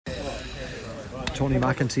Tony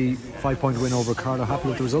McEntee, 5-point win over Carlow. Happy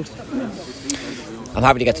with the result? I'm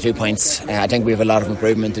happy to get the 2 points. I think we have a lot of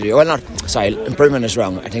improvement to do. Improvement is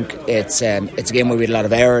wrong. I think it's a game where we had a lot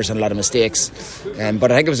of errors and a lot of mistakes.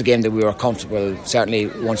 But I think it was a game that we were comfortable. Certainly,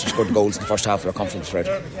 once we scored the goals in the first half, we were comfortable throughout.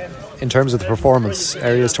 In terms of the performance,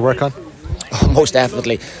 areas to work on? Most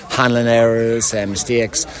definitely, handling errors,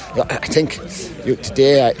 mistakes. I think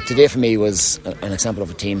today for me was an example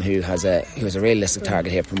of a team who has a realistic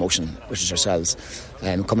target here, promotion, which is ourselves.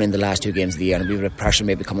 Coming in the last 2 games of the year, and we had a pressure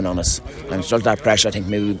maybe coming on us. And as a result of that pressure, I think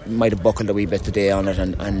maybe we might have buckled a wee bit today on it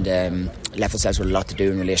and left ourselves with a lot to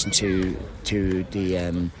do in relation to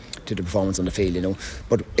the performance on the field,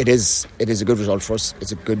 But it is a good result for us.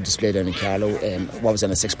 It's a good display down in Carlow. What was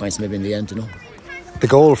in 6 points maybe in the end, The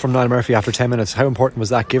goal from Niall Murphy after 10 minutes, how important was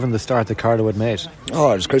that given the start that Carlow had made? Oh,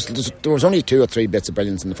 it was crucial. There was only 2 or 3 bits of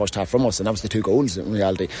brilliance in the first half from us, and that was the 2 goals in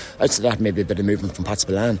reality. Outside that, maybe a bit of movement from Pat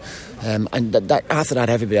Spillane. And after that,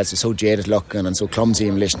 everybody else was so jaded looking and so clumsy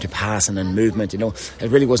in relation to passing and movement. It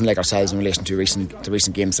really wasn't like ourselves in relation to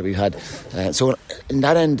recent games that we've had. So in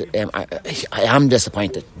that end, I am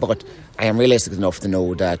disappointed, but I am realistic enough to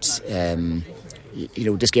know that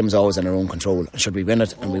this game is always in our own control. Should we win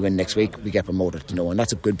it and we win next week, we get promoted, and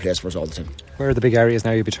that's a good place for us all the time. Where are the big areas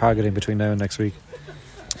now you'll be targeting between now and next week?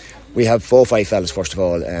 We have 4 or 5 fellas, first of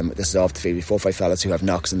all. This is off the field. We have 4 or 5 fellas who have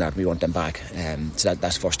knocks and that, and we want them back. So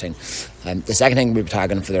that's the first thing. The second thing we'll be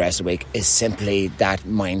targeting for the rest of the week is simply that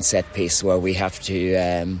mindset piece where we have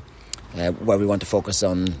to where we want to focus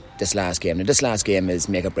on this last game. Now, this last game is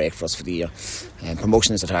make or break for us for the year.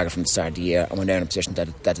 Promotion is the target from the start of the year, and we're now in a position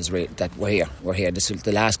that we're here. We're here. This is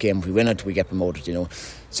the last game. If we win it, we get promoted.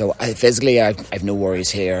 So physically, I've no worries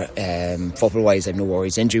here. Football-wise, I've no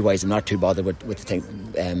worries. Injury-wise, I'm not too bothered with the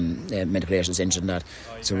thing. Many players is injured and that.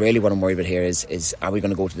 So really, what I'm worried about here is are we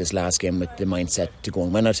going to go to this last game with the mindset to go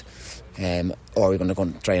and win it, or are we going to go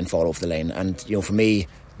and try and fall over the line? And for me,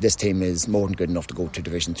 this team is more than good enough to go to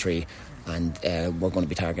Division 3, and we're going to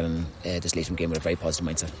be targeting this Leitrim game with a very positive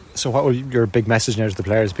mindset. So what will your big message now to the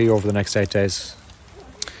players be over the next 8 days?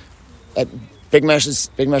 Big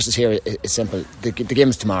message here is simple. The game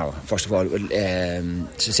is tomorrow, first of all.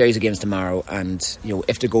 It's a series of games tomorrow, and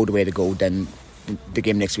if they go the way they go, then the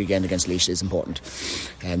game next weekend against Laois is important.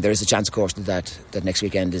 There is a chance, of course, that next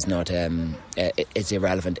weekend is not it's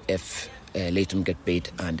irrelevant if Leitrim get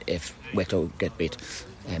beat and if Wicklow get beat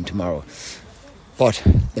tomorrow. But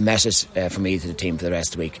the message for me to the team for the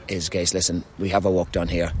rest of the week is, guys, listen, we have our work done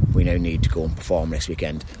here. We now need to go and perform next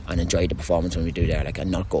weekend and enjoy the performance when we do there,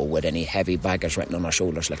 and not go with any heavy baggage written on our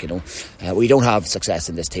shoulders. We don't have success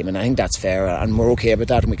in this team, and I think that's fair, and we're okay about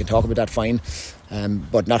that, and we can talk about that fine.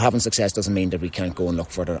 But not having success doesn't mean that we can't go and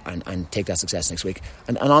look further and take that success next week.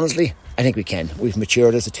 And honestly, I think we can. We've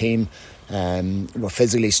matured as a team. We're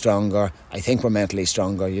physically stronger. I think we're mentally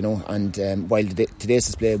stronger, and while today's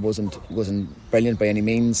display wasn't brilliant by any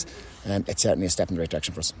means, it's certainly a step in the right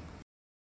direction for us.